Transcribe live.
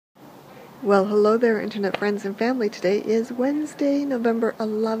Well, hello there, internet friends and family. Today is Wednesday, November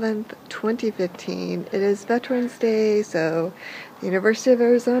 11th, 2015. It is Veterans Day, so the University of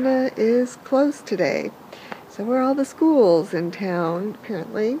Arizona is closed today. So are all the schools in town,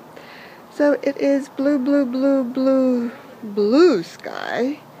 apparently. So it is blue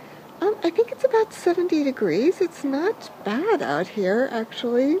sky. I think it's about 70 degrees. It's not bad out here,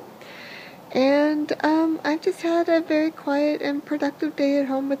 actually. And I've just had a very quiet and productive day at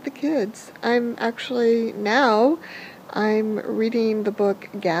home with the kids. I'm reading the book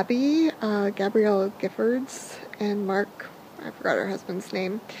Gabby, Gabrielle Giffords and Mark, I forgot her husband's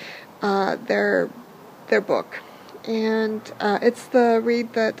name, their book. And it's the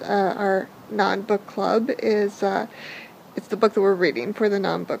read that our non-book club is, it's the book that we're reading for the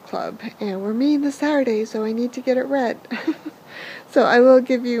non-book club. And we're meeting this Saturday, so I need to get it read. So I will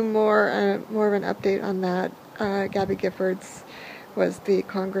give you more of an update on that. Gabby Giffords was the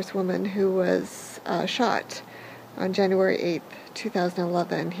congresswoman who was shot on January 8th,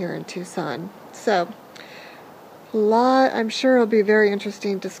 2011 here in Tucson. So I'm sure it'll be a very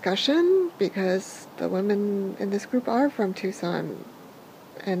interesting discussion because the women in this group are from Tucson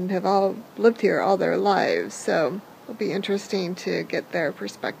and have all lived here all their lives. So it'll be interesting to get their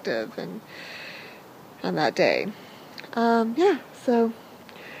perspective on that day. So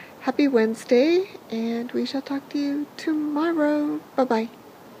happy Wednesday, and we shall talk to you tomorrow. Bye-bye.